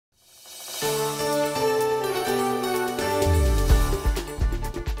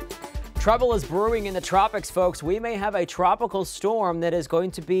Trouble is brewing in the tropics, folks. We may have a tropical storm that is going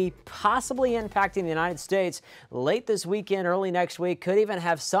to be possibly impacting the United States late this weekend, early next week. Could even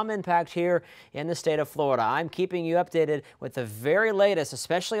have some impact here in the state of Florida. I'm keeping you updated with the very latest,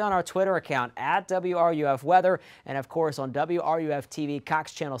 especially on our Twitter account at WRUF Weather, and of course on WRUF TV,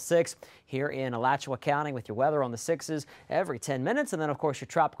 Cox Channel 6 here in Alachua County with your weather on the 6s every 10 minutes. And then, of course, your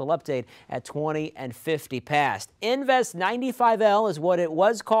tropical update at 20 and 50 past. Invest 95L is what it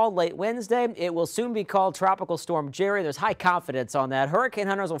was called late Wednesday. It will soon be called Tropical Storm Jerry. There's high confidence on that. Hurricane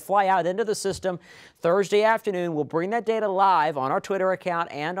hunters will fly out into the system Thursday afternoon. We'll bring that data live on our Twitter account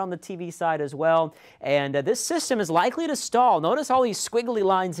and on the TV side as well. And this system is likely to stall. Notice all these squiggly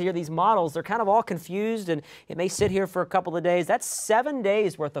lines here, these models. They're kind of all confused, and it may sit here for a couple of days. That's 7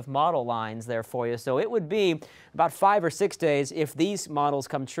 days worth of model lines there for you. So it would be about 5 or 6 days if these models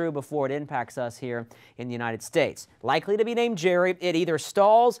come true before it impacts us here in the United States. Likely to be named Jerry. It either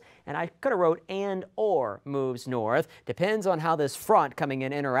stalls, and I could have wrote and or moves north. Depends on how this front coming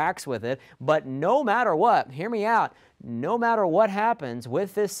in interacts with it. But no matter what, hear me out, no matter what happens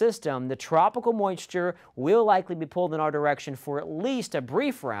with this system, the tropical moisture will likely be pulled in our direction for at least a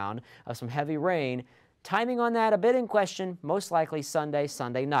brief round of some heavy rain. Timing on that a bit in question, most likely Sunday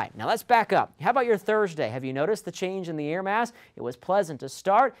night. Now let's back up. How about your Thursday? Have you noticed the change in the air mass? It was pleasant to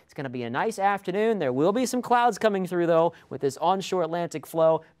start. It's going to be a nice afternoon. There will be some clouds coming through though with this onshore Atlantic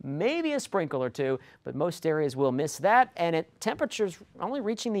flow, maybe a sprinkle or two, but most areas will miss that. And temperatures only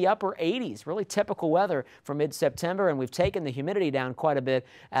reaching the upper 80s, really typical weather for mid-September, and we've taken the humidity down quite a bit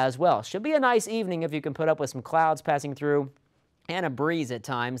as well. Should be a nice evening if you can put up with some clouds passing through and a breeze at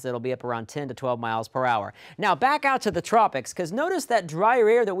times that'll be up around 10 to 12 miles per hour. Now back out to the tropics, because notice that drier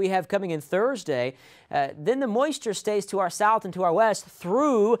air that we have coming in Thursday, then the moisture stays to our south and to our west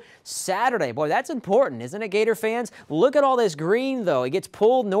through Saturday. Boy, that's important, isn't it, Gator fans? Look at all this green, though. It gets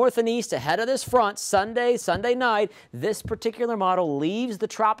pulled north and east ahead of this front Sunday night. This particular model leaves the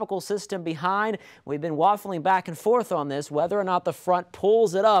tropical system behind. We've been waffling back and forth on this, whether or not the front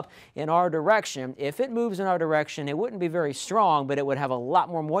pulls it up in our direction. If it moves in our direction, it wouldn't be very strong, but it would have a lot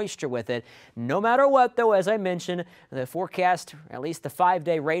more moisture with it. No matter what, though, as I mentioned, the forecast, at least the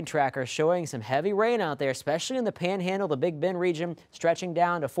 5-day rain tracker, showing some heavy rain out there, especially in the Panhandle, the Big Bend region, stretching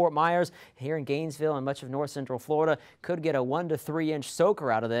down to Fort Myers. Here in Gainesville and much of north central Florida, could get a 1 to 3 inch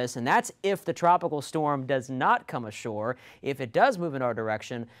soaker out of this, and that's if the tropical storm does not come ashore. If it does move in our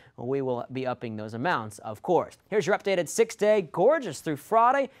direction, we will be upping those amounts, of course. Here's your updated 6-day, gorgeous through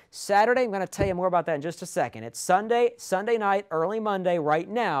Friday. Saturday, I'm going to tell you more about that in just a second. It's Sunday night, early Monday. Right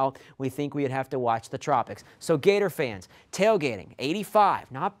now, we think we'd have to watch the tropics. So Gator fans, tailgating,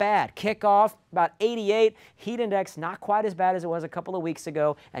 85, not bad. Kickoff, about 88. Heat index, not quite as bad as it was a couple of weeks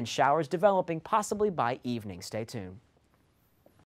ago, and showers developing possibly by evening. Stay tuned.